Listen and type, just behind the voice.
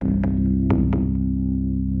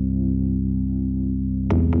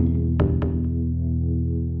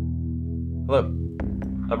Hello,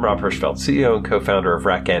 I'm Rob Hirschfeld, CEO and co-founder of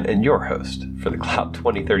RackN and your host for the Cloud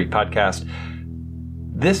 2030 podcast.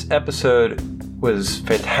 This episode was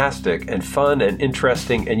fantastic and fun and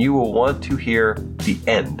interesting, and you will want to hear the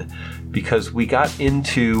end because we got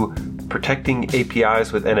into protecting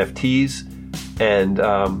APIs with NFTs, and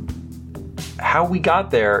how we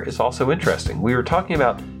got there is also interesting. We were talking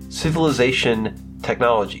about civilization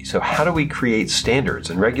technology. So how do we create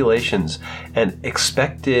standards and regulations and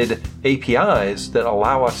expected APIs that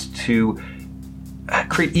allow us to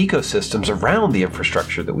create ecosystems around the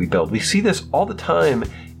infrastructure that we build? We see this all the time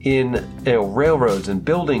in railroads and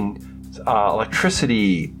building,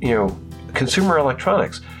 electricity, consumer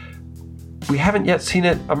electronics. We haven't yet seen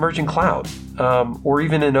it emerge in cloud or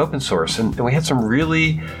even in open source. And we had some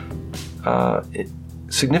really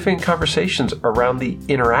significant conversations around the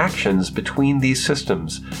interactions between these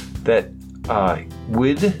systems that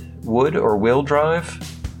would or will drive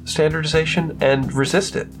standardization and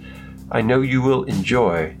resist it. I know you will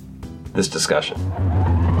enjoy this discussion.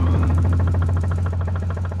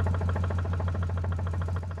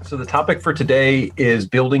 So the topic for today is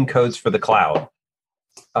building codes for the cloud.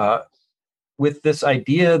 With this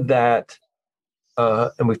idea that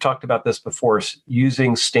and we've talked about this before,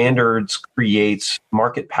 using standards creates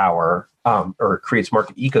market power or creates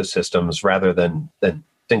market ecosystems rather than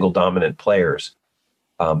single dominant players.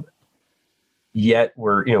 Yet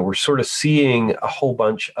we're sort of seeing a whole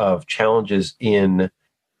bunch of challenges in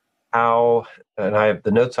how, and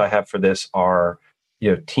the notes I have for this are,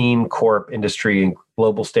 team, corp, industry, and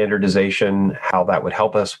global standardization, how that would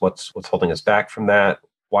help us, what's holding us back from that,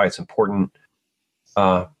 why it's important.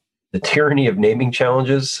 The tyranny of naming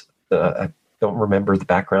challenges. I don't remember the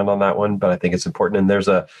background on that one, but I think it's important. And there's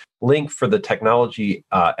a link for the technology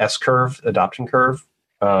S-curve, adoption curve,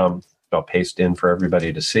 I'll paste in for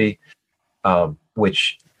everybody to see,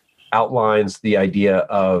 which outlines the idea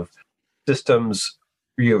of systems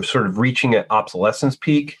sort of reaching an obsolescence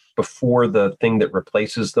peak before the thing that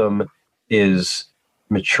replaces them is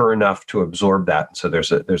mature enough to absorb that. So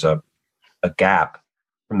there's a gap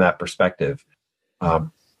from that perspective.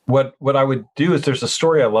 What I would do is there's a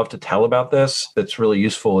story I love to tell about this that's really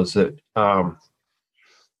useful, is that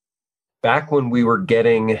back when we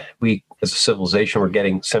as a civilization were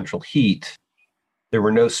getting central heat, there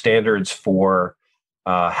were no standards for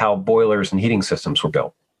how boilers and heating systems were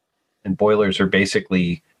built. And boilers are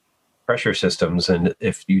basically pressure systems, and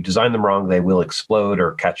if you design them wrong, they will explode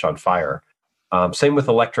or catch on fire. Same with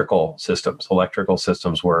electrical systems. Electrical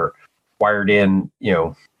systems were wired in,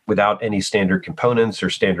 without any standard components or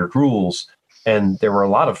standard rules. And there were a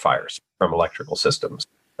lot of fires from electrical systems.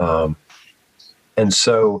 And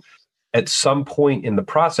so at some point in the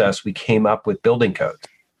process, we came up with building codes.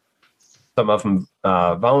 Some of them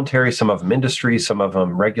voluntary, some of them industry, some of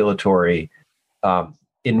them regulatory,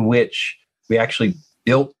 in which we actually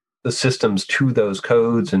built the systems to those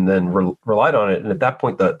codes and then relied on it. And at that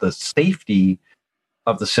point, the safety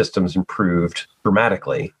of the systems improved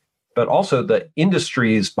dramatically. But also the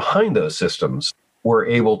industries behind those systems were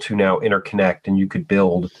able to now interconnect, and you could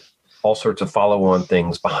build all sorts of follow-on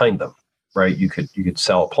things behind them, right? You could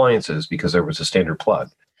sell appliances because there was a standard plug.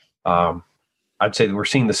 I'd say that we're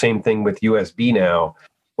seeing the same thing with USB now,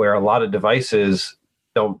 where a lot of devices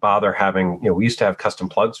don't bother having, we used to have custom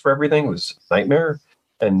plugs for everything. It was a nightmare.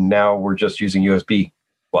 And now we're just using USB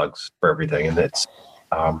plugs for everything. And it's,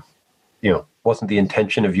 wasn't the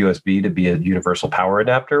intention of USB to be a universal power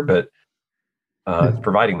adapter, but it's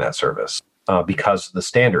providing that service because of the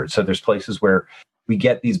standard. So there's places where we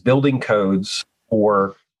get these building codes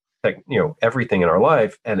for everything in our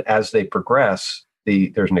life, and as they progress,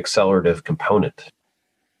 there's an accelerative component.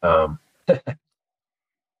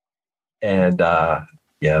 It's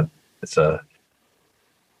a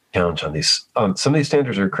challenge on these. Some of these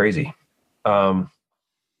standards are crazy. So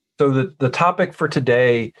the topic for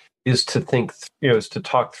today is to think, is to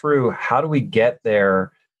talk through how do we get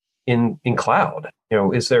there in cloud?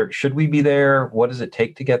 Should we be there? What does it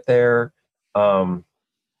take to get there? What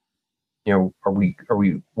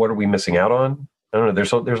are we missing out on? I don't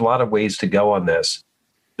know. There's a lot of ways to go on this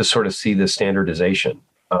to sort of see the standardization.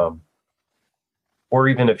 Or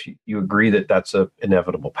even if you agree that that's an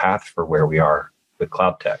inevitable path for where we are with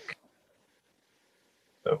cloud tech.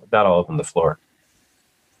 So with that, I'll open the floor.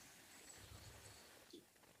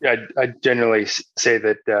 Yeah, I generally say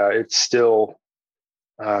that it's still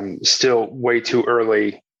way too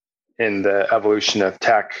early in the evolution of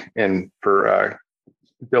tech and for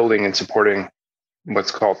building and supporting what's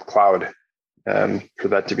called cloud for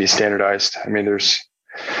that to be standardized. I mean, there's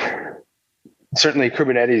certainly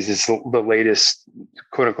Kubernetes is the latest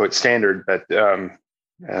quote unquote standard, but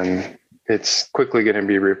and it's quickly going to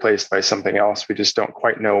be replaced by something else. We just don't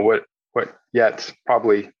quite know what yet.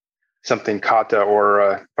 Probably something kata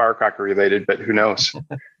or firecracker related, but who knows?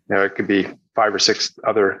 It could be 5 or 6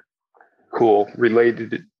 other cool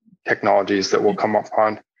related technologies that will come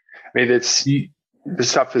upon. I mean, this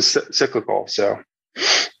stuff is cyclical. So,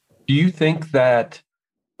 do you think that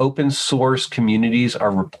open source communities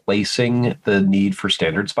are replacing the need for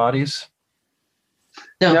standards bodies?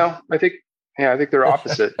 No, I think they're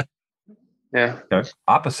opposite. Yeah. Okay.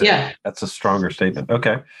 Opposite. Yeah. That's a stronger statement.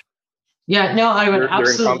 Okay. Yeah, no, I would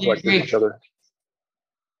absolutely they're in conflict agree. with each other,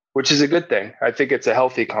 which is a good thing. I think it's a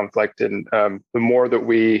healthy conflict. And the more that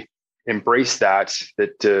we embrace that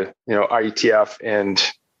IETF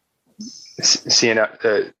and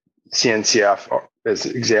CNCF as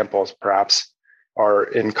examples perhaps are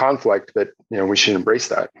in conflict, but we should embrace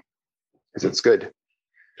that because it's good.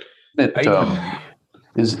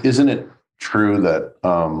 Isn't it true that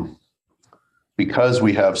because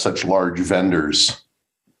we have such large vendors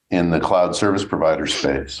in the cloud service provider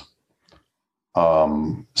space,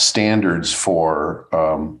 standards for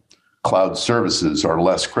cloud services are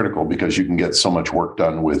less critical because you can get so much work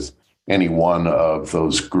done with any one of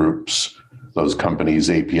those groups, those companies'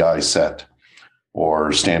 API set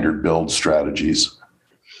or standard build strategies.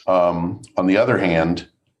 On the other hand,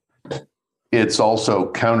 it's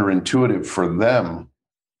also counterintuitive for them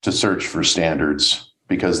to search for standards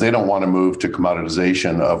because they don't want to move to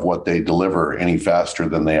commoditization of what they deliver any faster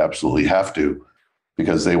than they absolutely have to,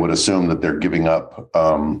 because they would assume that they're giving up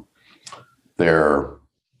their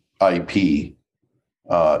IP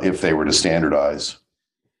if they were to standardize.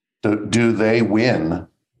 Do they win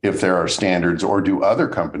if there are standards, or do other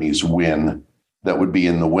companies win that would be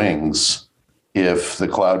in the wings if the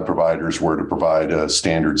cloud providers were to provide a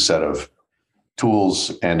standard set of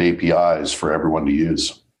tools and APIs for everyone to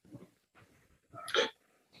use?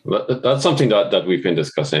 That's something that we've been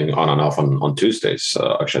discussing on and off on Tuesdays,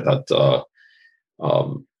 actually, that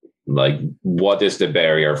like what is the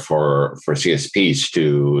barrier for CSPs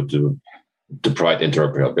to provide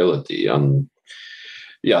interoperability? And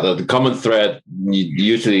the common thread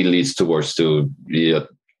usually leads towards the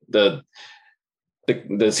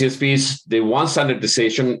CSPs. They want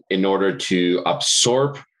standardization in order to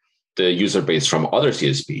absorb the user base from other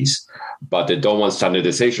CSPs, but they don't want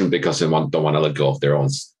standardization because they don't want to let go of their own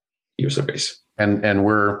user base. And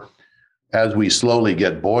we're, as we slowly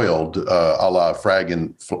get boiled, a la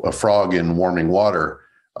a frog in warming water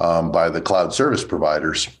by the cloud service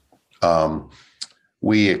providers,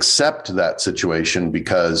 we accept that situation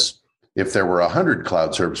because if there were 100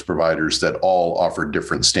 cloud service providers that all offered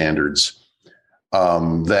different standards,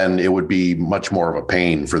 then it would be much more of a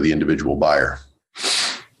pain for the individual buyer.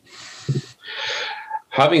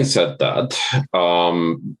 Having said that,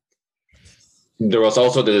 there was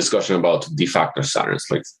also the discussion about de facto standards.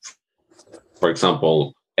 Like, for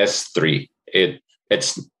example, S3.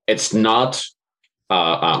 It's not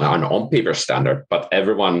an on-paper standard, but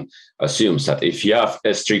everyone assumes that if you have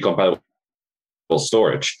S3 compatible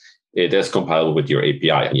storage, it is compatible with your API,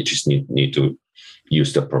 and you just need to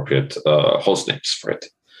use the appropriate host names for it.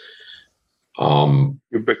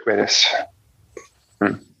 Ubiquitous.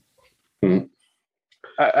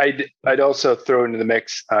 I'd also throw into the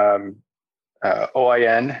mix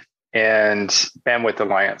OIN and Bandwidth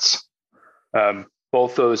Alliance.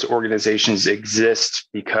 Both those organizations exist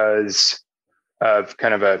because of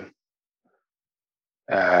kind of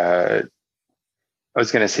I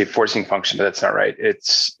was going to say forcing function, but that's not right.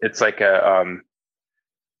 It's like a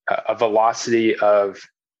velocity of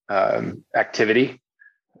activity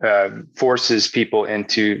forces people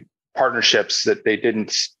into partnerships that they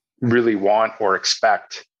didn't really want or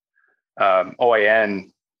expect.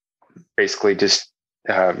 OIN basically just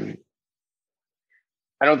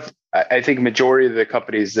I think majority of the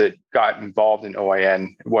companies that got involved in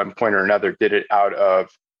OIN at one point or another did it out of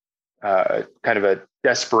kind of a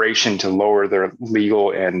desperation to lower their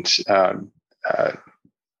legal and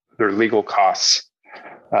their legal costs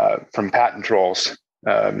from patent trolls,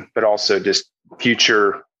 but also just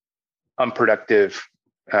future unproductive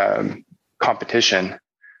competition.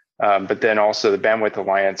 But then also the Bandwidth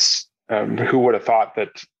Alliance, who would have thought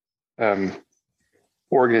that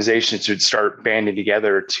organizations would start banding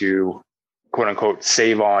together to quote unquote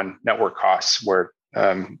save on network costs, where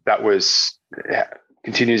that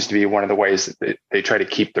continues to be one of the ways that they try to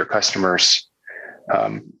keep their customers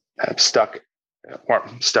stuck. Or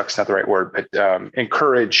stuck's not the right word, but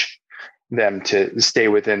encourage them to stay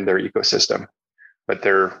within their ecosystem. But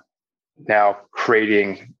they're now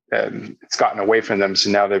creating, it's gotten away from them. So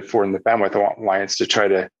now they've formed the Bandwidth Alliance to try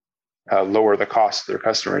to lower the cost of their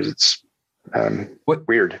customers.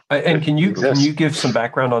 weird. And can you give some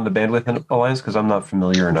background on the Bandwidth Alliance, because I'm not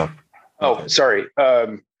familiar enough? Oh, sorry.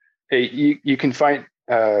 You can find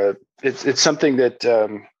it's something that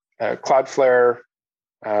Cloudflare,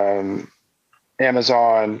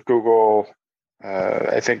 Amazon, Google,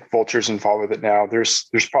 I think Vulture's involved with it now. There's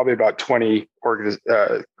probably about 20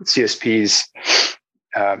 CSPs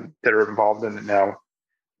that are involved in it now.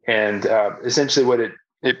 And essentially what it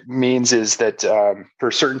means is that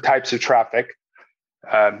for certain types of traffic,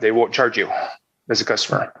 they won't charge you as a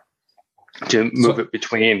customer to move it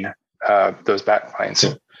between those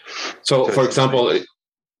backlinks. So for example,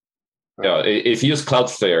 if you use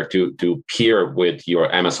Cloudflare to peer with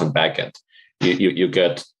your Amazon backend, you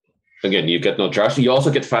get no charge. You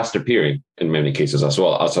also get faster peering in many cases as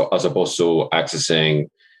well, as opposed to accessing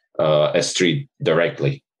S3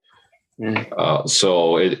 directly.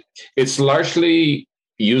 So it's largely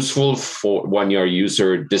useful for when you're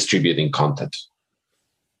user distributing content,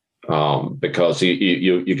 because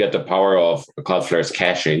you get the power of Cloudflare's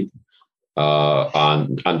caching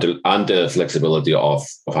and the flexibility of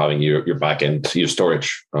having your backend, your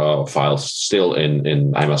storage files still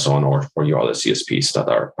in Amazon or your other CSPs that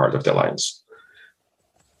are part of the alliance.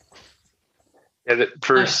 Yeah,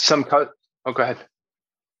 go ahead.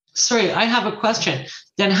 Sorry, I have a question.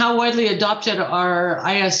 Then how widely adopted are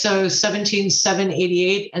ISO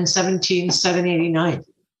 17788 and 17789?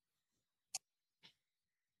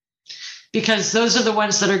 Because those are the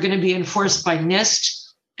ones that are going to be enforced by NIST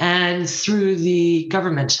and through the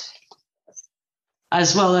government,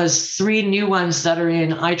 as well as 3 new ones that are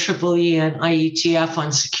in IEEE and IETF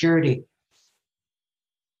on security.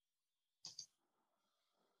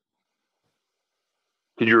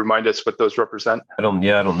 Could you remind us what those represent? I don't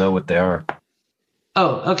know what they are.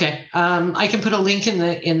 Oh, okay. I can put a link in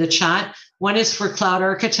the chat. One is for cloud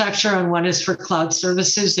architecture and one is for cloud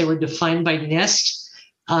services. They were defined by NIST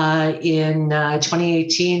in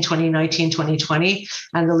 2018, 2019, 2020.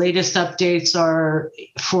 And the latest updates are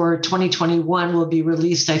for 2021 will be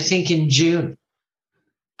released, I think, in June.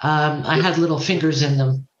 I had little fingers in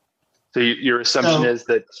them. So your assumption is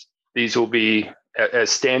that these will be,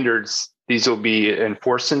 as standards, these will be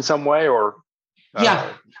enforced in some way, or?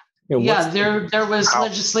 There was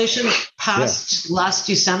legislation passed last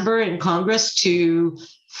December in Congress to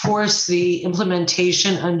force the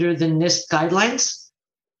implementation under the NIST guidelines.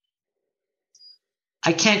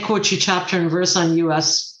 I can't quote you chapter and verse on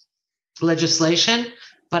U.S. legislation,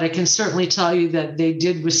 but I can certainly tell you that they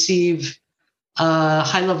did receive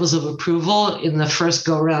high levels of approval in the first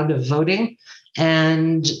go-round of voting.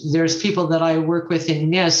 And there's people that I work with in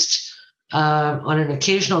NIST on an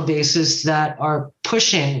occasional basis that are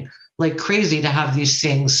pushing like crazy to have these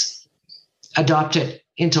things adopted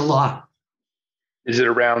into law. Is it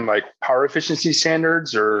around like power efficiency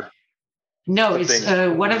standards or? No, it's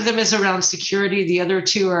one of them is around security. The other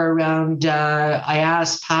 2 are around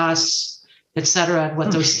IaaS, PaaS, et cetera, and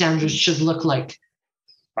what those standards should look like.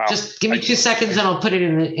 Wow. Just give me 2 seconds and I'll put it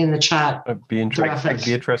in the chat. I'd be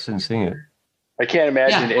interested in seeing it. I can't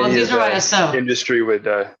imagine any of the industry would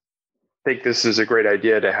think this is a great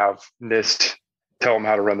idea to have NIST tell them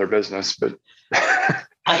how to run their business, but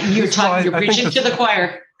you're preaching to the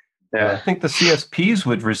choir. Yeah, I think the CSPs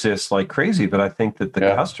would resist like crazy, but I think that the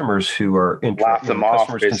customers who are laugh them off,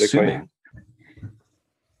 basically. Consuming.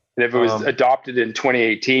 And if it was adopted in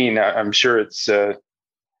 2018, I'm sure it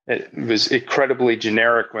was incredibly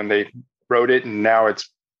generic when they wrote it, and now it's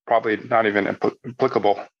probably not even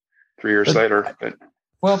applicable 3 years later.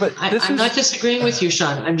 But I'm not disagreeing with you,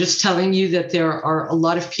 Sean. I'm just telling you that there are a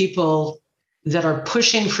lot of people that are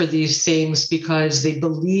pushing for these things because they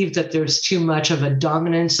believe that there's too much of a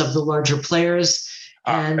dominance of the larger players.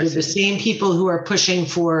 And they're the same people who are pushing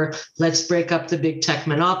for, let's break up the big tech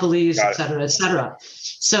monopolies, et cetera, et cetera.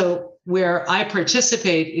 So where I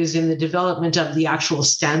participate is in the development of the actual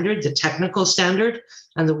standard, the technical standard,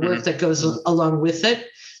 and the work that goes along with it.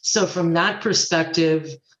 So from that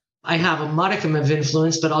perspective, I have a modicum of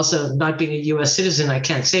influence, but also not being a U.S. citizen, I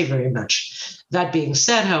can't say very much. That being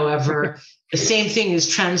said, however, the same thing is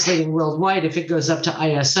translating worldwide if it goes up to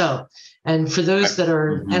ISO. And for those that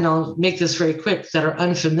are, and I'll make this very quick, that are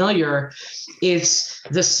unfamiliar, it's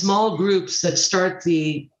the small groups that start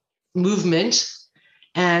the movement,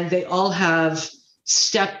 and they all have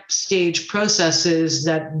stage processes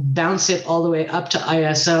that bounce it all the way up to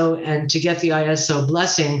ISO. And to get the ISO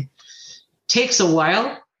blessing takes a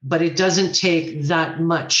while, but it doesn't take that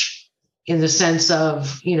much in the sense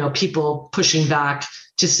of, people pushing back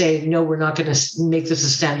to say, no, we're not going to make this a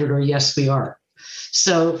standard, or yes, we are.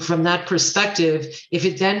 So from that perspective, if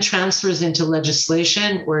it then transfers into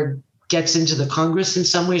legislation or gets into the Congress in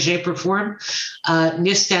some way, shape, or form,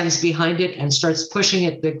 NIST stands behind it and starts pushing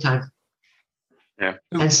it big time. Yeah.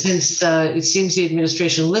 And since it seems the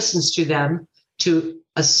administration listens to them to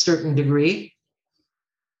a certain degree,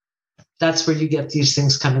 that's where you get these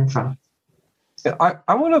things coming from.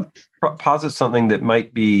 I want to posit something that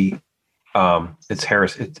might be, it's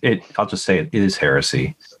heresy. I'll just say it is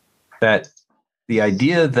heresy. That the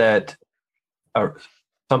idea that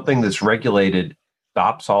something that's regulated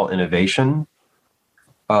stops all innovation.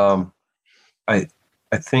 I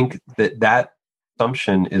think that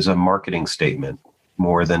assumption is a marketing statement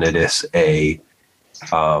more than it is a.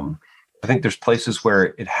 I think there's places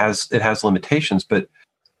where it has limitations, but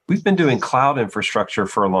we've been doing cloud infrastructure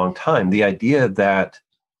for a long time. The idea that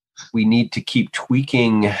we need to keep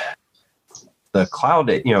tweaking the cloud,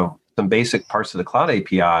 some basic parts of the cloud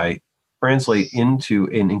API translate into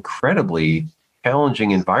an incredibly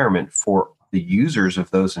challenging environment for the users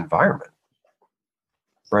of those environments.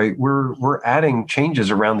 Right? We're adding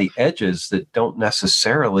changes around the edges that don't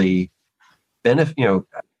necessarily benefit,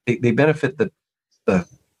 they benefit the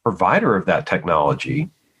provider of that technology,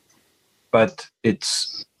 but it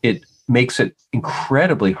makes it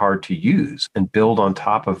incredibly hard to use and build on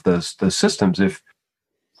top of those systems if,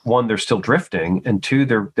 one, they're still drifting, and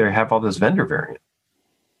two, they have all this vendor variant.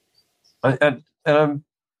 And I'm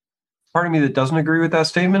part of me that doesn't agree with that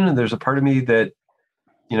statement, and there's a part of me that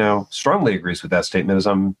strongly agrees with that statement as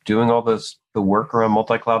I'm doing all the work around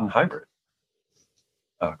multi-cloud and hybrid.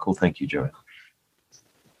 Cool, thank you, Joanne.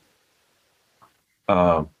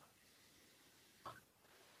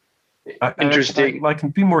 Interesting. I can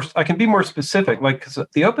be more specific. Like, 'cause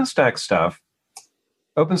the OpenStack stuff.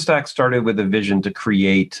 OpenStack started with a vision to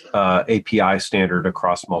create API standard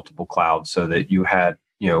across multiple clouds, so that you had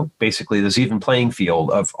basically this even playing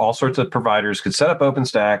field of all sorts of providers could set up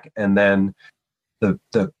OpenStack, and then the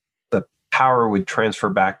power would transfer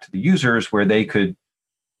back to the users, where they could,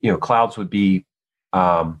 clouds would be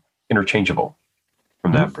interchangeable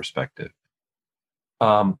from that perspective.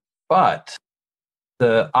 But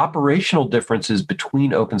the operational differences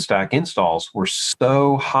between OpenStack installs were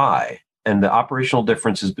so high, and the operational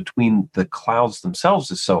differences between the clouds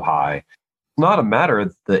themselves is so high. It's not a matter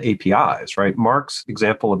of the APIs, right? Mark's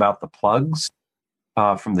example about the plugs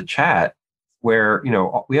from the chat, where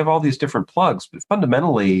we have all these different plugs, but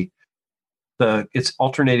fundamentally, it's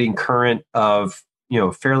alternating current of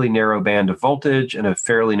a fairly narrow band of voltage and a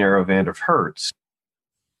fairly narrow band of hertz.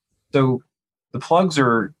 So the plugs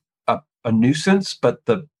are a nuisance, but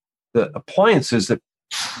the appliances that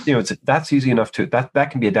that's easy enough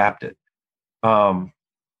that can be adapted.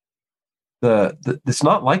 It's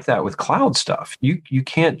not like that with cloud stuff. You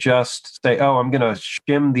can't just say, oh, I'm going to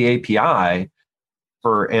shim the API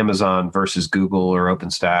for Amazon versus Google or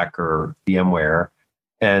OpenStack or VMware,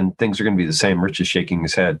 and things are going to be the same. Rich is shaking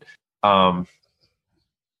his head. And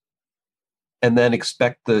then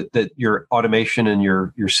expect that your automation and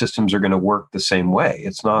your systems are going to work the same way.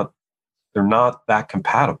 They're not that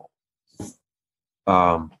compatible.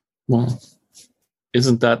 Well,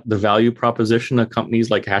 isn't that the value proposition of companies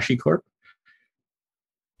like HashiCorp?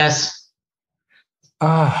 Yes.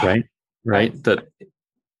 Right. That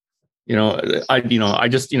I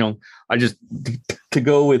just to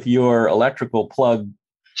go with your electrical plug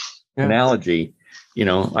analogy.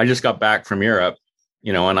 I just got back from Europe.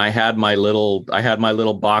 And I had my little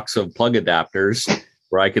box of plug adapters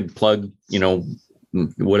where I could plug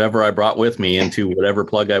whatever I brought with me into whatever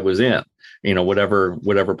plug I was in,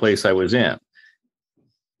 whatever place I was in.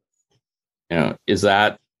 Is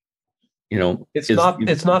that,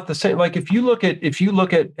 it's not the same. Like if you look at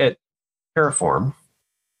Terraform,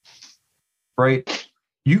 right?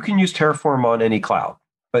 You can use Terraform on any cloud,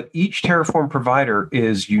 but each Terraform provider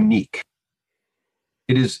is unique.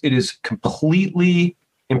 It is completely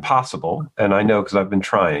impossible, and I know because I've been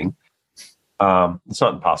trying. It's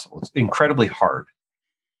not impossible. It's incredibly hard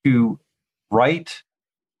to write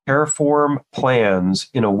Terraform plans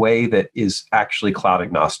in a way that is actually cloud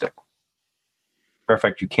agnostic. Matter of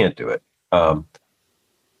fact, you can't do it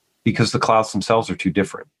because the clouds themselves are too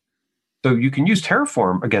different. So you can use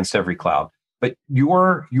Terraform against every cloud, but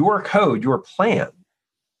your code, your plan,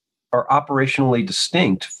 are operationally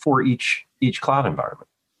distinct for each cloud environment.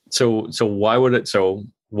 So why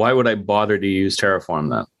would I bother to use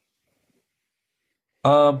Terraform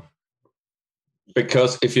then?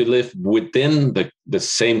 Because if you live within the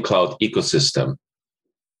same cloud ecosystem,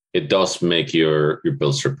 it does make your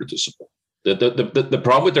builds reproducible. The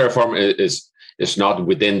problem with Terraform is not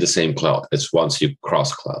within the same cloud. It's once you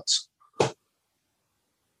cross clouds.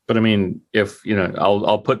 But I mean, if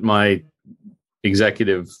I'll put my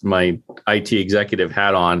IT executive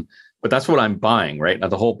hat on but that's what I'm buying, right? Now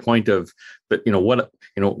the whole point of that,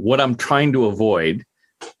 what I'm trying to avoid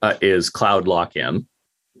is cloud lock-in,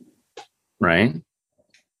 right?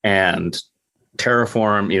 And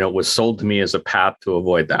Terraform, was sold to me as a path to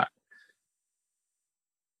avoid that.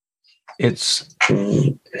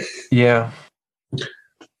 Yeah.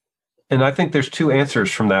 And I think there's two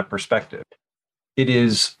answers from that perspective. It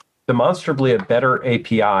is demonstrably a better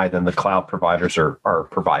API than the cloud providers are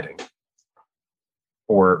providing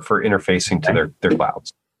for interfacing to their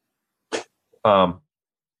clouds.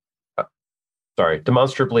 Sorry,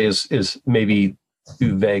 demonstrably is maybe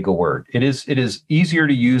too vague a word. It is easier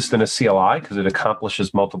to use than a CLI because it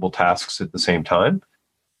accomplishes multiple tasks at the same time.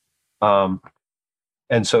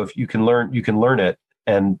 And so if you can learn it,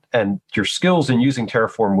 and your skills in using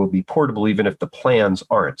Terraform will be portable even if the plans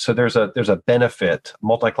aren't. So there's a benefit,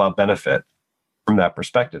 multi-cloud benefit from that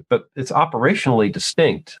perspective, but it's operationally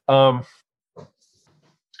distinct.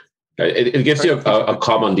 It gives you a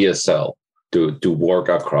common DSL to work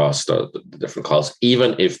across the different clouds,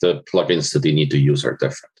 even if the plugins that you need to use are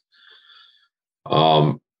different.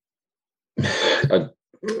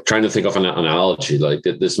 Trying to think of an analogy, like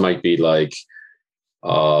this might be like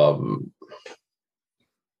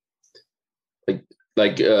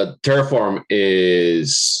Terraform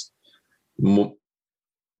is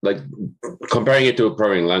like comparing it to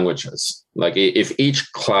programming languages. Like if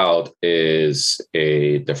each cloud is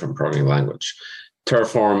a different programming language,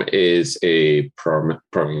 Terraform is a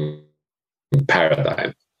programming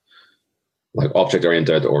paradigm, like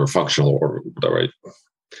object-oriented or functional or whatever,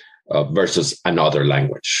 versus another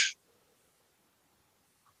language.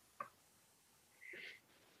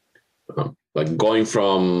 Like going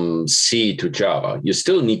from C to Java, you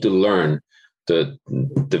still need to learn the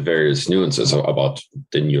various nuances about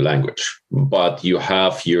the new language, but you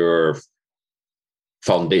have your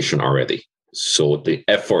foundation already. So the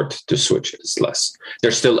effort to switch is less.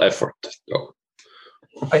 There's still effort, though.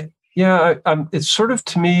 It's sort of,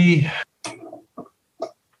 to me,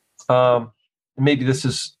 maybe this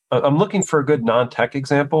is, I'm looking for a good non-tech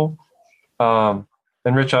example.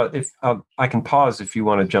 And Rich, I can pause if you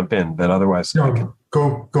want to jump in, but otherwise, no,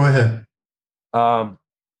 go ahead.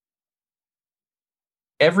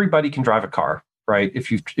 Everybody can drive a car, right?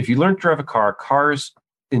 If you learn to drive a car, cars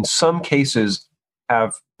in some cases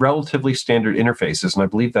have relatively standard interfaces, and I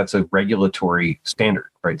believe that's a regulatory standard,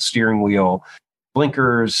 right? Steering wheel,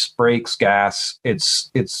 blinkers, brakes, gas.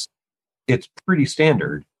 It's pretty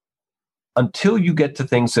standard until you get to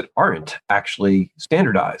things that aren't actually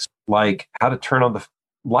standardized, like how to turn on the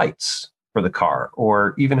lights for the car,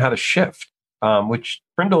 or even how to shift, which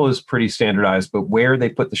Prindle is pretty standardized, but where they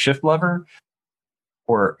put the shift lever,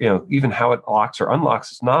 or even how it locks or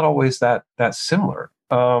unlocks, is not always that similar.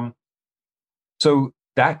 So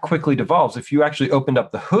that quickly devolves. If you actually opened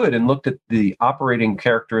up the hood and looked at the operating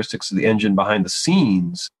characteristics of the engine behind the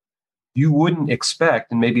scenes, you wouldn't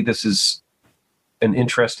expect, and maybe this is an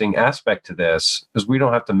interesting aspect to this, because we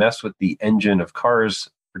don't have to mess with the engine of cars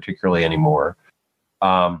particularly anymore.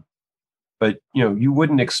 But you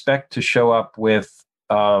wouldn't expect to show up with,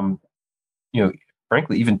 frankly,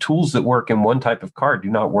 even tools that work in one type of car do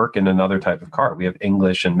not work in another type of car. We have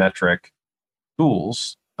English and metric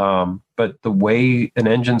tools, but the way an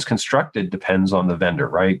engine's constructed depends on the vendor,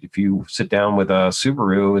 right? If you sit down with a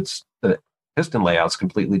Subaru, the piston layout's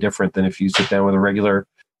completely different than if you sit down with a regular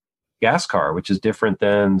gas car, which is different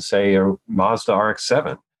than, say, a Mazda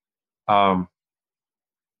RX-7.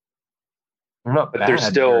 They're not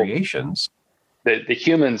bad variations. The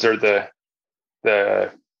humans are the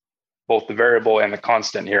both the variable and the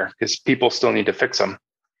constant here, because people still need to fix them.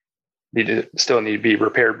 Still need to be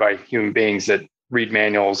repaired by human beings that read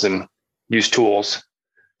manuals and use tools.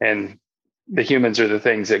 And the humans are the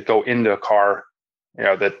things that go into a car,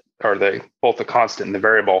 that are both the constant and the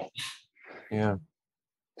variable. Yeah.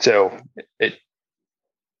 So if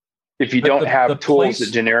you don't have tools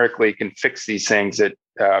that generically can fix these things that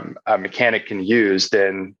a mechanic can use,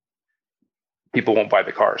 then people won't buy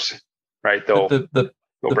the cars, right? They'll break down.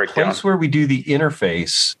 The place where we do the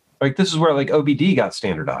interface, like this is where like OBD got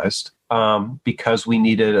standardized, because we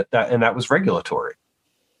needed that, and that was regulatory.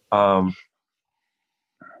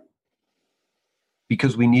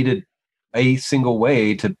 Because we needed a single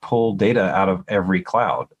way to pull data out of every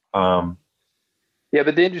cloud. Yeah,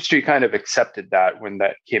 but the industry kind of accepted that when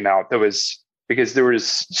that came out. Because there was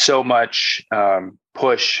so much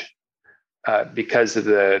push because of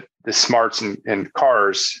the smarts and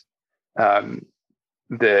cars.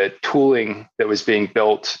 The tooling that was being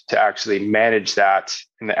built to actually manage that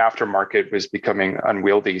in the aftermarket was becoming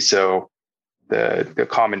unwieldy. So the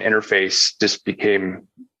common interface just became,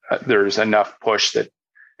 there's enough push that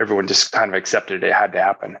everyone just kind of accepted it had to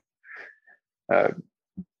happen.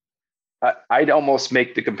 I'd almost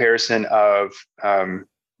make the comparison of,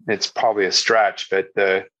 it's probably a stretch, but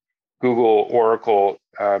the Google Oracle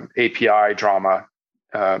API drama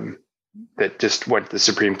that just went to the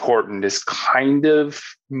Supreme Court and is kind of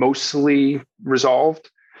mostly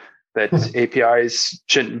resolved, that APIs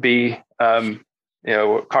shouldn't be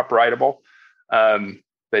copyrightable.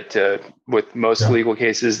 But with most legal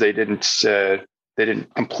cases, they didn't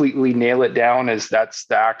completely nail it down as that's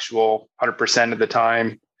the actual 100% of the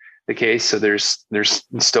time the case. So there's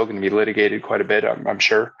still going to be litigated quite a bit, I'm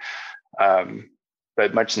sure.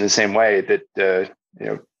 But much in the same way that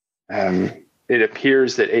it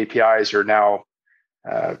appears that APIs are now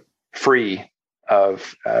free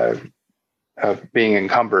of being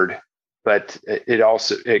encumbered, but it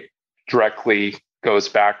directly goes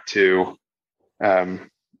back to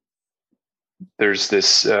there's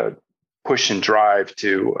this push and drive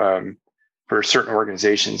to for certain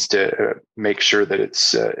organizations to make sure that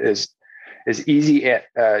it's as easy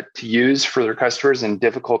to use for their customers and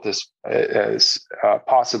difficult as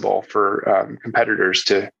possible for competitors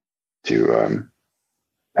to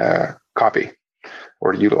copy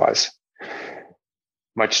or to utilize.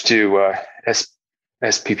 Much to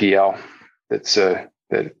SPPL, that's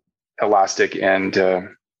that Elastic and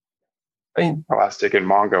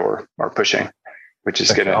Mongo are pushing, which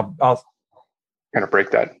is going to kind of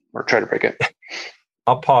break that or try to break it.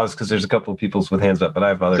 I'll pause because there's a couple of people with hands up, but I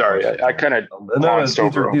have other. Sorry, I kind of glossed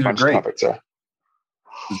over a bunch of topics.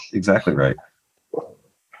 Exactly right.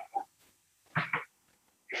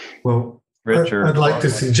 Well, Richard, I'd like to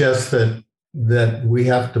suggest that we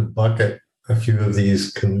have to bucket a few of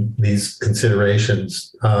these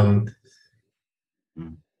considerations.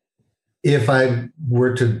 If I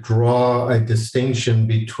were to draw a distinction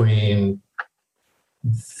between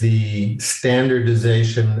the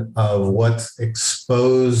standardization of what's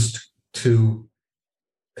exposed to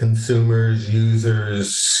consumers,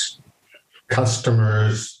 users,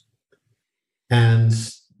 customers, and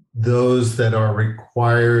those that are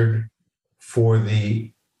required for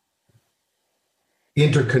the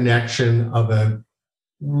interconnection of a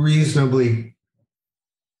reasonably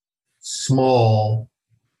small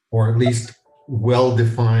or at least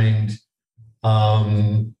well-defined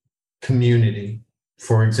community.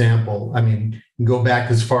 For example, I mean, go back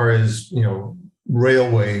as far as,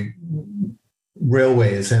 railways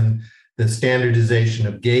and the standardization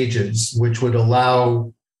of gauges, which would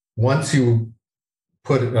allow, once you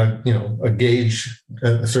put a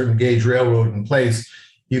certain gauge railroad in place,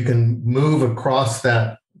 you can move across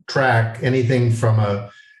that track anything from a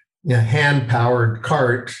hand-powered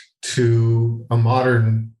cart to a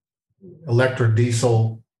modern electric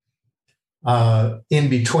diesel. In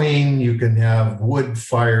between, you can have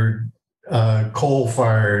wood-fired,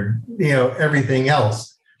 coal-fired, everything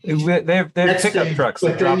else. They have pickup trucks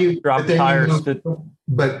that drop tires.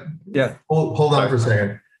 But hold on for a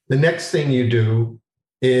second. The next thing you do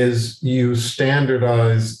is you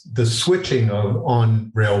standardize the switching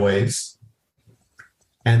on railways,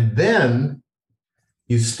 and then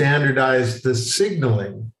you standardize the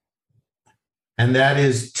signaling. And that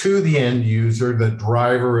is to the end user, the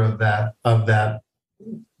driver of that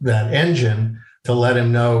engine, to let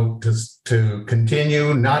him know to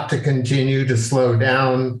continue, not to continue, to slow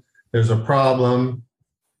down. There's a problem.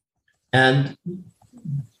 And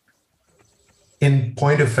in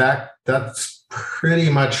point of fact, that's pretty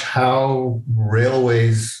much how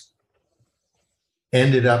railways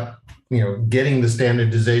ended up, getting the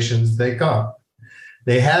standardizations they got.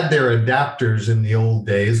 They had their adapters in the old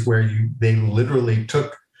days where they literally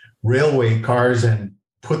took railway cars and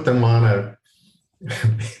put them on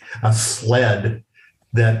a sled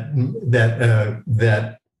that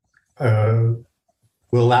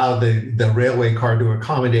will allow the railway car to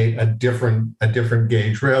accommodate a different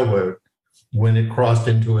gauge railroad when it crossed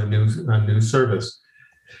into a new service.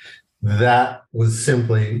 That was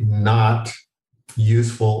simply not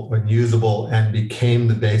useful and usable, and became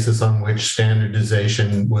the basis on which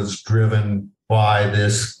standardization was driven by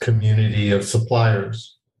this community of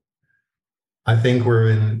suppliers. I think we're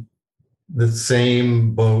in the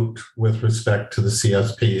same boat with respect to the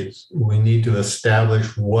CSPs. We need to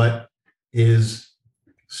establish what is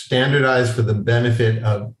standardized for the benefit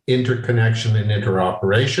of interconnection and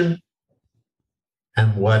interoperation,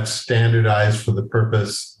 and what's standardized for the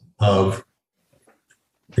purpose of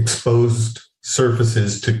exposed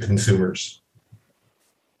surfaces to consumers.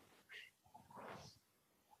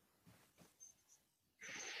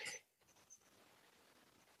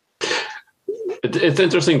 It's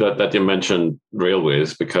interesting that you mentioned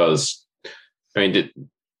railways, because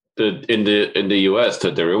in the US,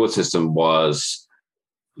 the derivative system was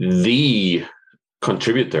the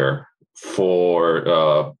contributor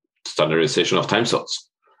for standardization of time zones.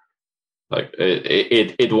 Like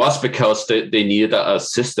it was because they needed a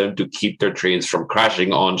system to keep their trains from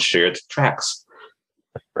crashing on shared tracks.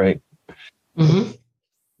 Right. Mm-hmm.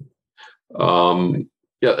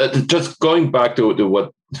 Just going back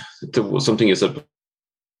to something you said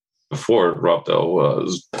before, Rob, though,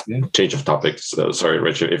 change of topics. Sorry,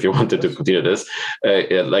 Richard, if you wanted to continue this,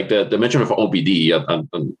 like the mention of OBD,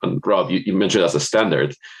 and Rob, you mentioned as a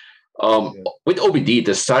standard. With OBD,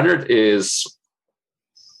 the standard is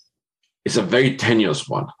a very tenuous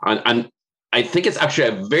one, and I think it's actually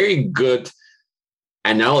a very good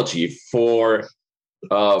analogy for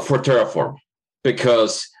Terraform,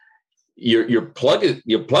 because your plug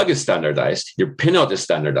is standardized, your pinout is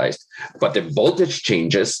standardized, but the voltage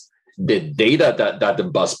changes. The data that the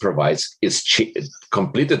bus provides is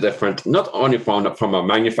completely different, not only from a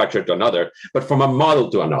manufacturer to another, but from a model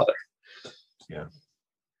to another. Yeah.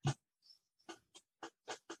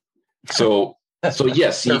 So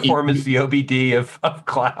yes, Terraform is the OBD of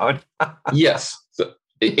cloud. Yes, so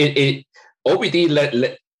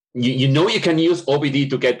OBD you can use OBD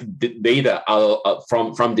to get data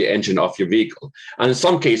from the engine of your vehicle, and in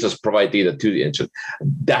some cases provide data to the engine.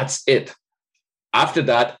 That's it. After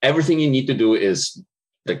that, everything you need to do is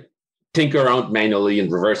like tinker around manually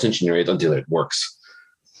and reverse engineer it until it works.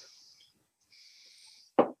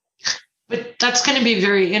 But that's going to be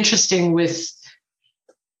very interesting with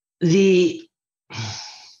the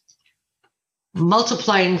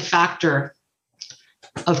multiplying factor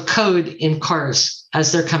of code in cars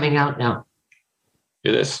as they're coming out now.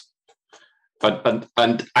 It is.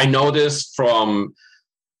 And I know this from,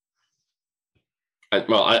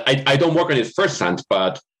 well, I don't work on it firsthand,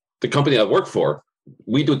 but the company I work for,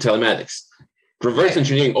 we do telematics. Reverse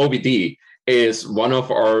engineering OBD is one of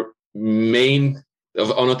the main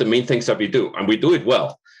things that we do, and we do it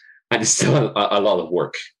well. And it's still a lot of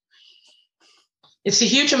work. It's a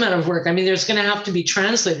huge amount of work. I mean, there's going to have to be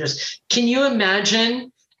translators. Can you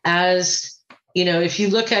imagine, as if you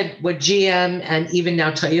look at what GM and even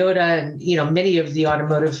now Toyota and many of the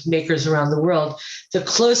automotive makers around the world, the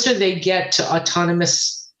closer they get to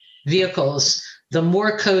autonomous vehicles, the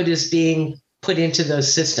more code is being put into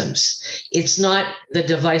those systems. It's not the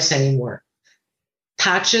device anymore.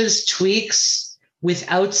 Patches, tweaks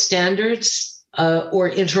without standards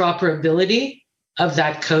or interoperability of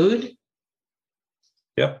that code.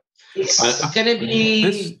 Yep. It's going to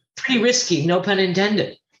be pretty risky, no pun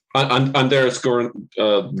intended. And there's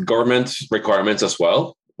government requirements as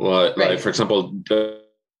well. Like, for example,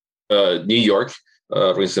 New York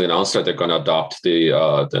recently announced that they're going to adopt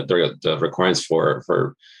the requirements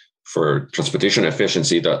for transportation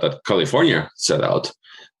efficiency that California set out.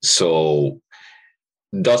 So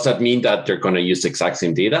does that mean that they're going to use the exact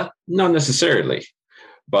same data? Not necessarily,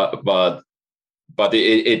 but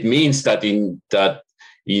it means that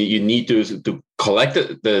you need to collect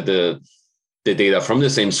the data from the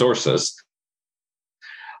same sources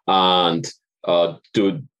and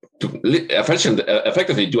to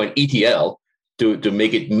effectively do an ETL to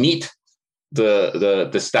make it meet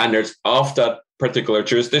the standards of that particular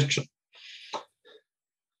jurisdiction.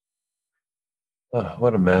 Oh,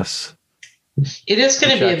 what a mess. It is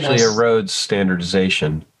going to be a mess. Actually erodes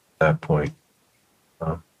standardization at that point.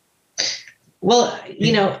 Well,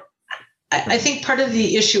 I think part of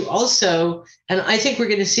the issue also, and I think we're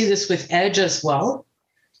going to see this with Edge as well,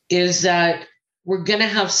 is that we're going to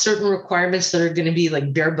have certain requirements that are going to be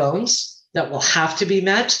like bare bones that will have to be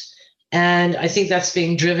met. And I think that's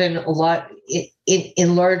being driven a lot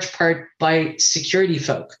in large part by security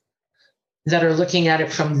folk that are looking at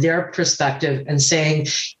it from their perspective and saying,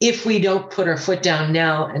 if we don't put our foot down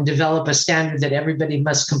now and develop a standard that everybody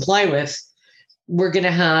must comply with, we're going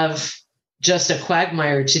to have just a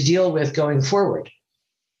quagmire to deal with going forward.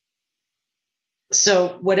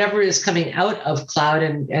 So whatever is coming out of cloud,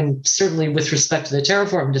 and certainly with respect to the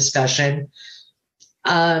Terraform discussion,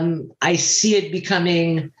 I see it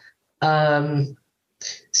becoming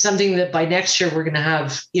something that by next year we're going to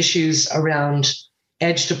have issues around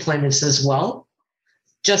edge deployments as well,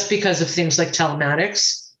 just because of things like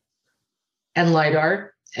telematics and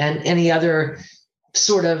LiDAR and any other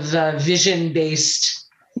sort of vision-based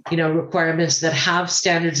requirements that have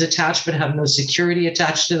standards attached but have no security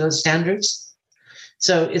attached to those standards.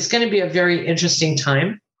 So it's going to be a very interesting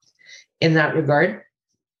time in that regard.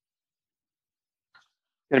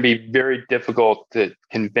 It's going to be very difficult to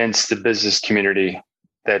convince the business community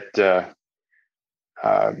that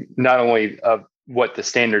not only of what the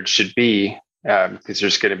standards should be, because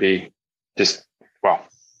there's going to be just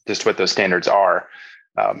just what those standards are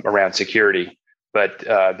around security. But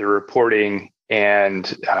the reporting and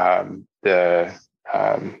the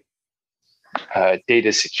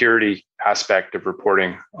data security aspect of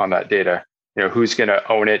reporting on that data, who's going to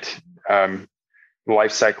own it, the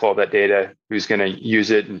life cycle of that data, who's going to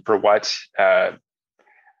use it and for what.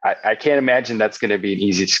 I can't imagine that's going to be an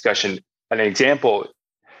easy discussion. An example,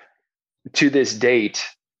 to this date,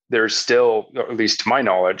 there's still, or at least to my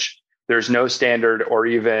knowledge, there's no standard or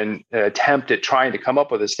even an attempt at trying to come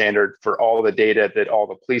up with a standard for all the data that all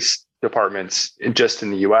the police departments just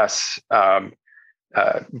in the US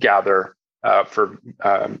gather for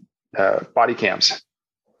body cams.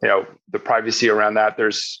 The privacy around that,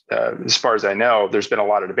 there's, as far as I know, there's been a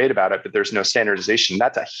lot of debate about it, but there's no standardization.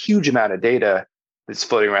 That's a huge amount of data that's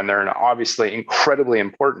floating around there, and obviously incredibly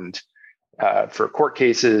important for court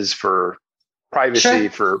cases, for privacy,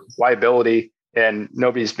 for liability, and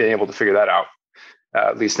nobody's been able to figure that out,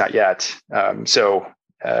 at least not yet. I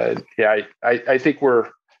think we're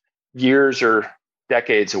years or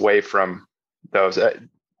decades away from those.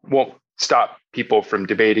 Won't stop people from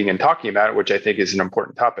debating and talking about it, which I think is an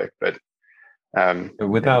important topic. But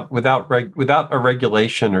without a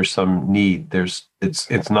regulation or some need,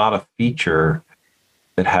 it's not a feature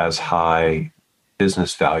that has high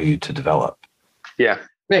business value to develop. Yeah.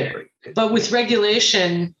 Right. But with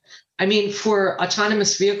regulation, I mean, for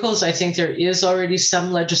autonomous vehicles, I think there is already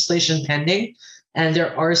some legislation pending, and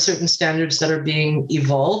there are certain standards that are being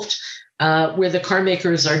evolved, where the car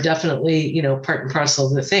makers are definitely, part and parcel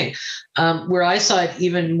of the thing. Where I saw it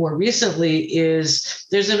even more recently is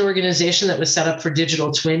there's an organization that was set up for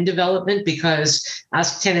digital twin development, because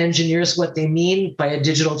ask 10 engineers what they mean by a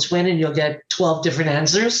digital twin and you'll get 12 different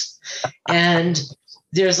answers. And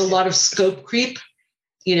there's a lot of scope creep,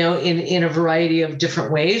 in a variety of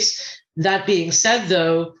different ways. That being said,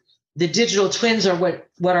 though, the digital twins are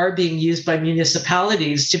what are being used by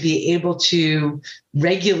municipalities to be able to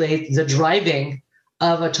regulate the driving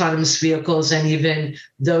of autonomous vehicles, and even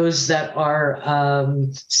those that are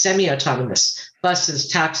semi-autonomous, buses,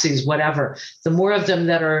 taxis, whatever. The more of them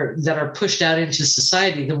that are pushed out into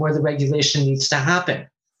society, the more the regulation needs to happen.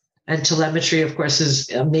 And telemetry, of course, is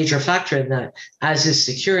a major factor in that, as is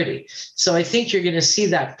security. So I think you're going to see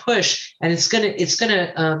that push, and it's going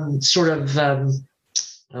to sort of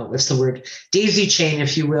what's the word? Daisy chain,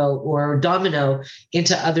 if you will, or domino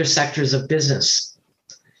into other sectors of business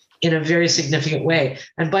in a very significant way.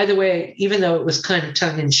 And by the way, even though it was kind of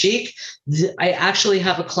tongue in cheek, I actually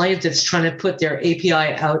have a client that's trying to put their API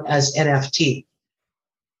out as NFT,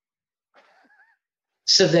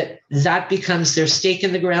 so that becomes their stake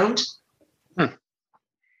in the ground.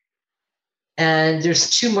 And there's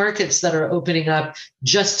 2 markets that are opening up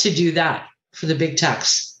just to do that for the big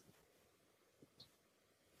techs.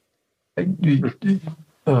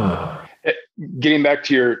 Getting back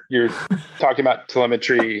to your talking about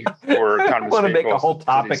telemetry or autonomous I want to make a whole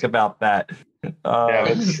topic cities. about that.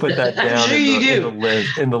 Let me put that down sure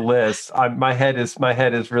in the list. My head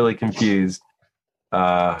is really confused.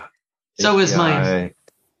 So is mine.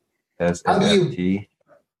 As How do NFT.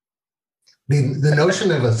 The notion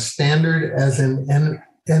of a standard as an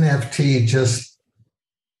NFT just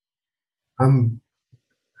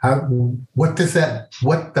what the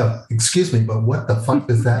fuck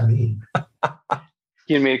does that mean?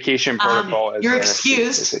 Communication protocol. You're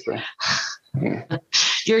excused.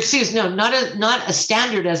 You're excused. No, not a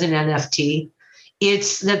standard as an NFT.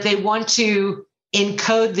 It's that they want to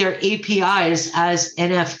encode their APIs as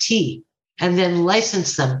NFT and then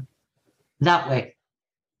license them that way.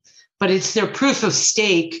 But it's their proof of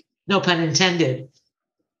stake, no pun intended,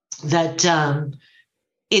 that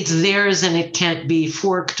it's theirs and it can't be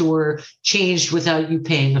forked or changed without you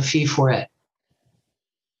paying a fee for it.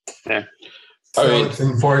 Yeah. So it's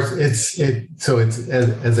enforced. It's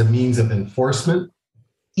as a means of enforcement.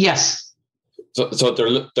 Yes. So they're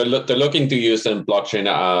looking to use the blockchain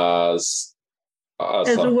as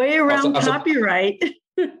a way around copyright.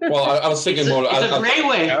 Well, I was thinking more it's a great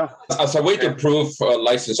way. As a way to prove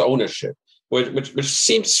license ownership, which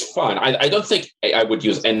seems fun. I don't think I would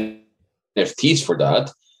use NFTs for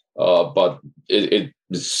that, but it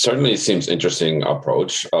certainly seems interesting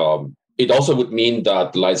approach. It also would mean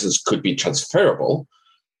that license could be transferable,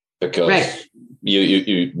 because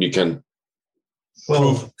you can.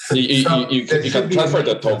 Well, you can transfer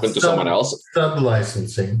the token to someone else.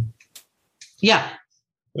 Sub-licensing. Yeah,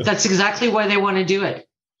 that's exactly why they want to do it.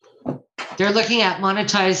 They're looking at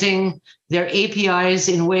monetizing their APIs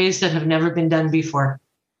in ways that have never been done before.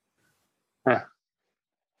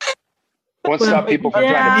 Won't stop people from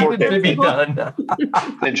trying to fork it. Be done.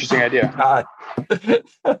 Interesting idea.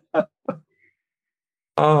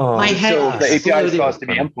 Oh, my head So the API exploded. still has to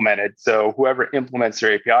be implemented. So whoever implements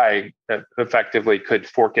their API effectively could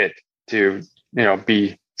fork it to,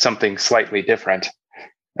 be something slightly different.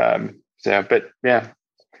 But yeah,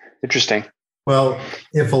 interesting. Well,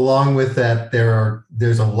 if along with that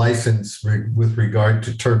there's a license with regard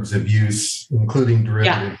to terms of use, including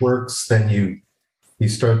derivative works, then you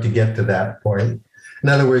start to get to that point. In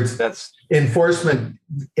other words, that's enforcement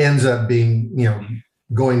ends up being,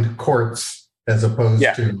 going to courts as opposed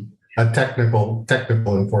to a technical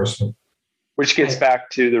enforcement. Which gets back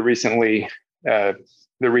to the recent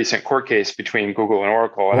court case between Google and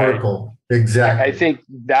Oracle. And exactly. I think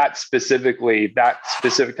that specific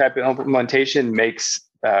type of implementation makes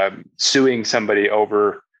suing somebody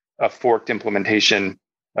over a forked implementation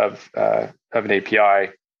of an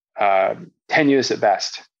API tenuous at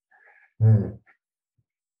best.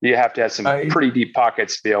 You have to have some pretty deep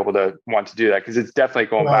pockets to be able to want to do that, because it's definitely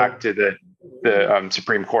going back to the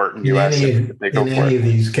Supreme Court in the U.S. In any of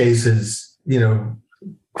these cases,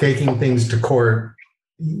 taking things to court,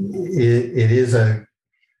 it's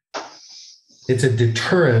a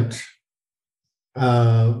deterrent,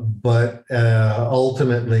 but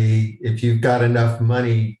ultimately, if you've got enough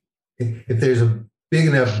money, if there's a big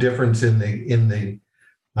enough difference in the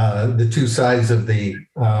two sides of the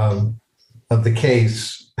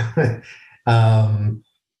case,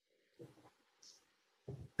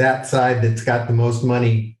 that side that's got the most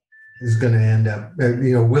money is going to end up,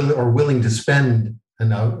 willing to spend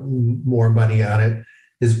enough more money on it,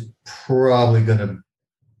 is probably going to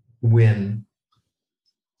win.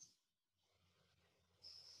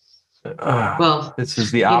 Well, this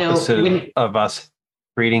is the opposite of us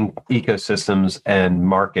creating ecosystems and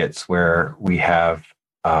markets where we have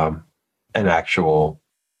an actual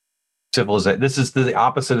civilization. This is the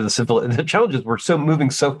opposite of the challenges. We're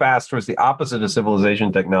moving so fast towards the opposite of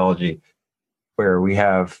civilization technology, where we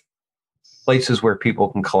have places where people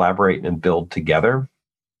can collaborate and build together.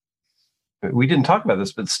 We didn't talk about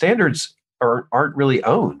this, but standards aren't really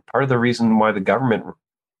owned. Part of the reason why the government,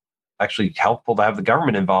 actually helpful to have the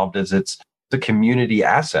government involved, is it's the community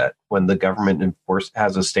asset when the government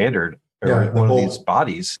has a standard or one of these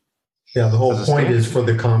bodies. Yeah, the whole point is for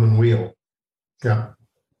the common weal. Yeah.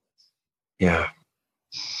 Yeah.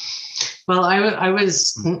 Well, I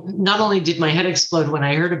was, not only did my head explode when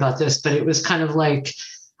I heard about this, but it was kind of like,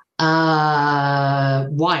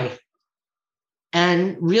 why?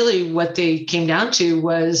 And really what they came down to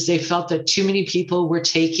was they felt that too many people were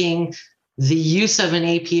taking the use of an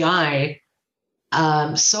API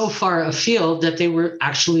so far afield that they were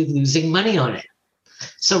actually losing money on it.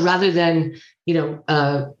 So rather than,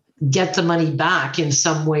 get the money back in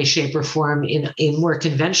some way, shape, or form in more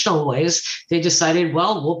conventional ways, they decided,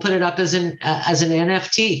 well, we'll put it up as an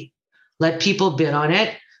NFT, let people bid on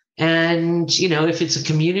it. And, if it's a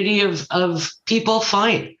community of people,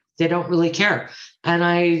 fine. They don't really care. And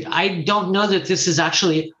I don't know that this is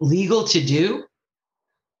actually legal to do,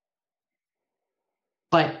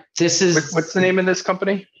 but this is... What's the name of this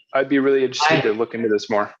company? I'd be really interested to look into this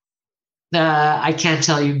more. I can't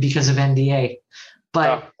tell you because of NDA.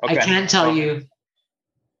 But I can tell you,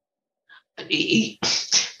 put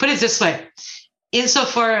it this way,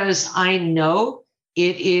 insofar as I know,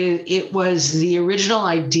 it was the original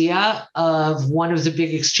idea of one of the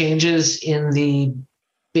big exchanges in the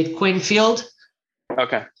Bitcoin field.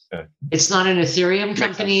 Okay. It's not an Ethereum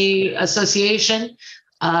company association,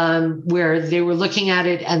 where they were looking at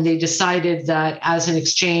it and they decided that as an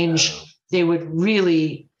exchange, they would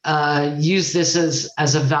really use this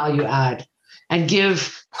as a value add and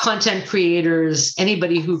give content creators,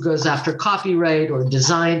 anybody who goes after copyright or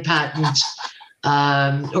design patent,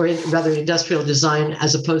 or rather industrial design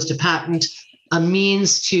as opposed to patent, a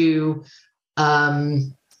means to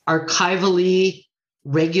archivally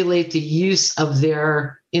regulate the use of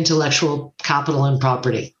their intellectual capital and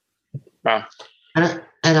property. Wow. And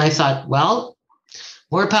I thought, well,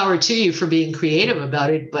 more power to you for being creative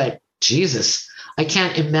about it, but Jesus, I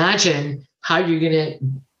can't imagine how you're going to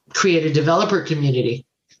create a developer community.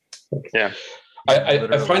 Yeah.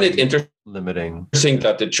 I find it interesting limiting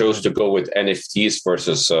that they chose to go with NFTs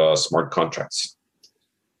versus smart contracts.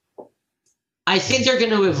 I think they're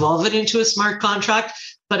going to evolve it into a smart contract,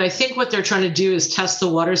 but I think what they're trying to do is test the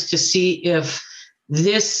waters to see if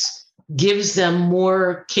this gives them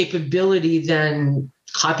more capability than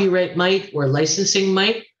copyright might or licensing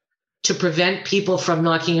might to prevent people from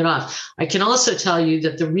knocking it off. I can also tell you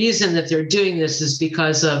that the reason that they're doing this is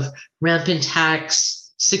because of rampant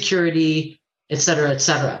hacks, security, et cetera, et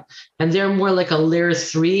cetera. And they're more like a layer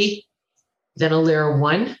 3 than a layer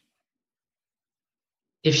 1.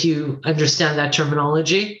 If you understand that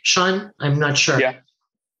terminology, Sean, I'm not sure. Yeah.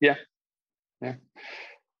 Yeah.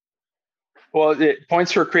 Well, it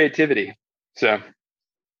points for creativity. So,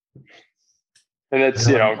 and it's,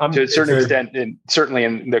 to a certain extent, certainly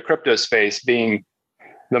in the crypto space, being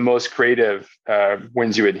the most creative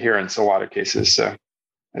wins you adherence in a lot of cases. So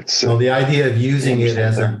it's the idea of using it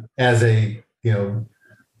as a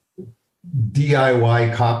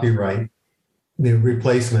DIY copyright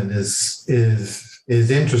replacement is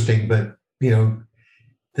interesting, but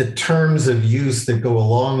the terms of use that go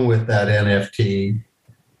along with that NFT,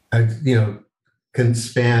 can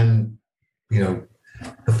span the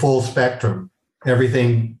full spectrum.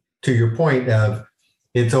 Everything, to your point of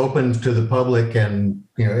it's open to the public and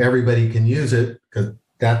everybody can use it, because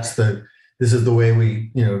this is the way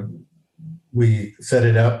we set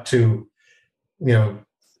it up to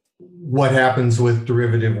what happens with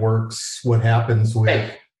derivative works, what happens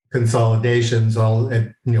with consolidations, all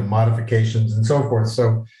modifications and so forth.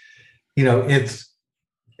 So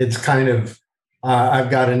it's kind of I've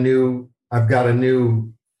got a new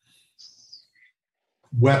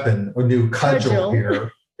weapon, a new cudgel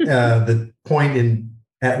here. The point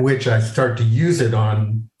at which I start to use it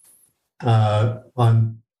on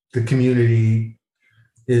the community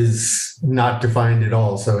is not defined at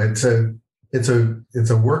all. So it's a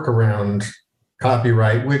workaround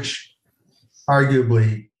copyright, which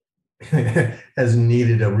arguably has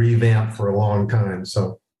needed a revamp for a long time.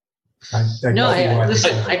 So I'm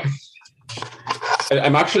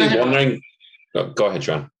actually wondering. Go ahead,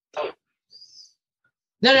 John.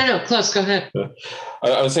 No. Klaus, go ahead.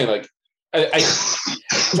 I was saying, like,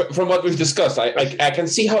 from what we've discussed, I can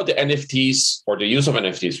see how the NFTs or the use of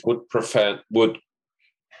NFTs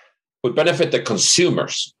would benefit the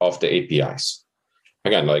consumers of the APIs.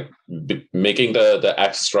 Again, like making the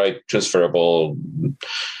access right transferable,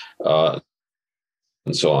 and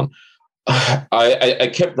so on. I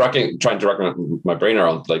kept trying to wrap my brain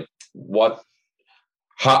around like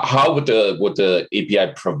how would the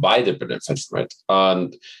API provide the benefits, right?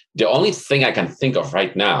 And the only thing I can think of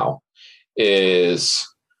right now is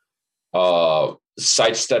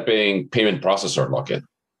sidestepping payment processor lock-in,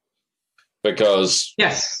 because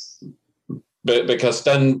because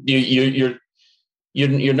then you're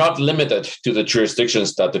not limited to the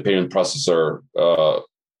jurisdictions that the payment processor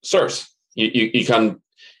serves. You can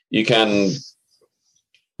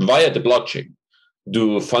via the blockchain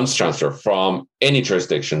do funds transfer from any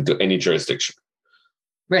jurisdiction to any jurisdiction.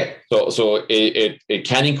 Right. So it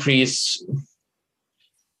can increase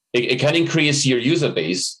your user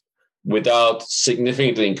base without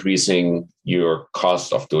significantly increasing your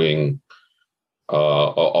cost of doing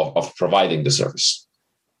of providing the service.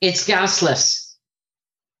 It's gasless.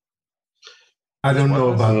 I don't know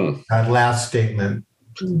about that last statement.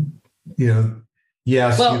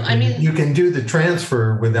 Yes, well, you can do the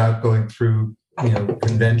transfer without going through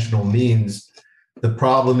conventional means. The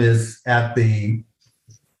problem is at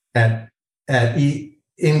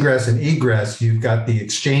ingress and egress, you've got the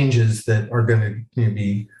exchanges that are going to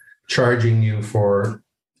be charging you for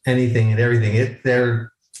anything and everything.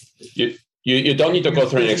 You don't need to go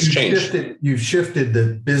through an exchange. You've shifted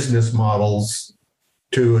the business models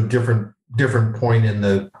to a different point in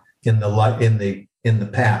the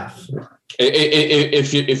path.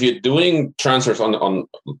 If you're doing transfers on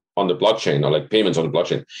the blockchain, or like payments on the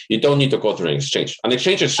blockchain, you don't need to go through an exchange. An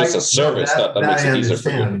exchange is just a service that makes it easier for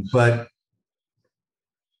you. But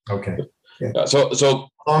okay. Yeah. So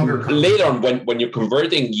later on, when you're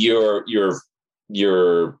converting your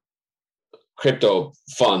crypto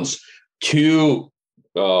funds to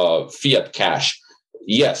fiat cash,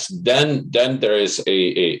 yes, then there is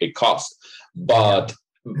a cost, but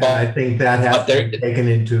I think that has to be taken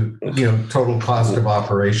into total cost of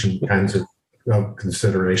operation kinds of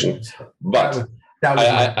considerations. But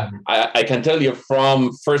I can tell you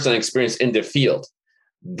from first-hand experience in the field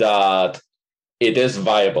that it is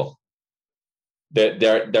viable.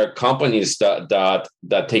 There are companies that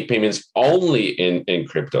take payments only in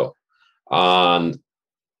crypto, and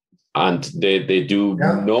they do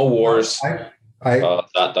no worse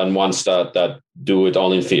than ones that do it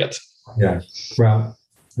all in fiat. Yeah. Well.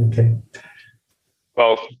 Okay.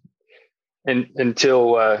 Well,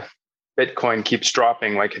 until Bitcoin keeps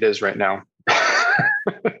dropping like it is right now.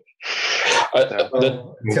 That's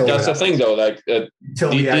the thing, though. Like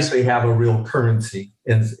until we actually have a real currency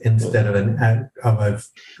instead of an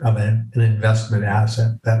investment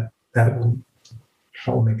asset, that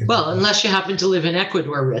will make it. Well, unless you happen to live in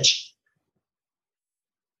Ecuador, Rich,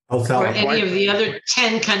 or any of the other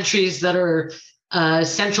 10 countries that are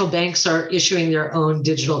Central banks are issuing their own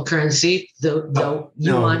digital currency. The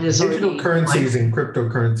yuan is digital currencies and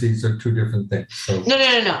cryptocurrencies are two different things. So. No.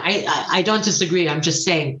 I don't disagree. I'm just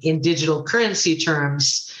saying, in digital currency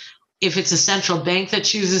terms, if it's a central bank that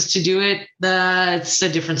chooses to do it, it's a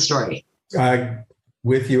different story.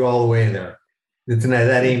 With you all the way there.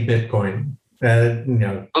 That ain't Bitcoin.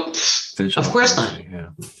 No. Of course not. Yeah.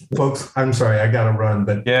 Folks, I'm sorry, I got to run,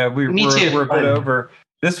 but we're a bit over.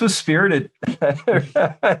 This was spirited in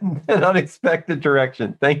an unexpected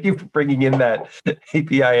direction. Thank you for bringing in that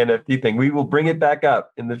API NFT thing. We will bring it back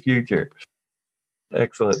up in the future.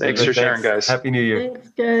 Excellent. Thanks for sharing, guys. Happy New Year. Thanks,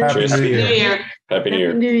 guys. Happy New Year. Happy New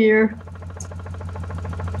Year. Happy New Year.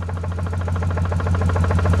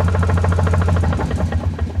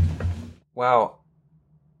 Wow.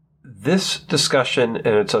 This discussion, and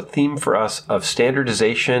it's a theme for us, of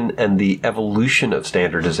standardization and the evolution of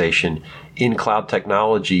standardization in cloud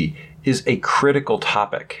technology is a critical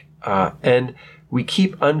topic. And we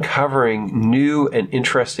keep uncovering new and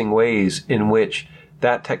interesting ways in which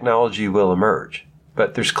that technology will emerge.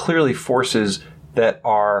 But there's clearly forces that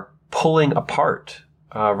are pulling apart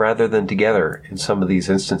rather than together in some of these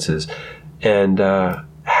instances. And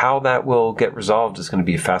how that will get resolved is going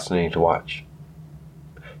to be fascinating to watch.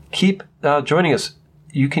 Keep joining us.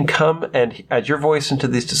 You can come and add your voice into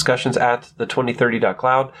these discussions at the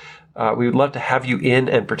 2030.cloud. We would love to have you in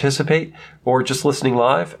and participate, or just listening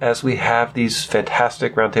live as we have these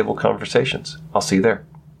fantastic roundtable conversations. I'll see you there.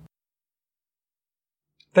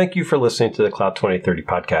 Thank you for listening to the Cloud 2030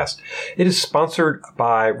 podcast. It is sponsored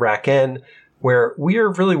by RackN, where we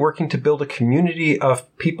are really working to build a community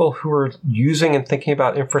of people who are using and thinking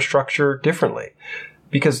about infrastructure differently.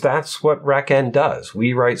 Because that's what RackN does.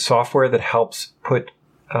 We write software that helps put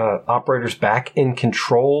operators back in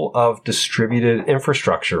control of distributed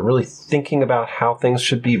infrastructure, really thinking about how things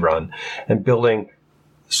should be run and building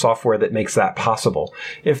software that makes that possible.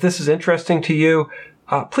 If this is interesting to you,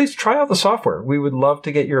 please try out the software. We would love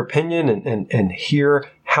to get your opinion and hear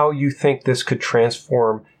how you think this could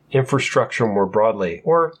transform infrastructure more broadly.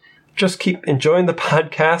 Or just keep enjoying the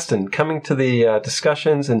podcast and coming to the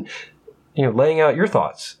discussions and laying out your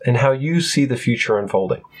thoughts and how you see the future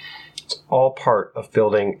unfolding. It's all part of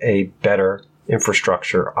building a better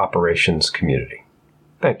infrastructure operations community.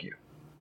 Thank you.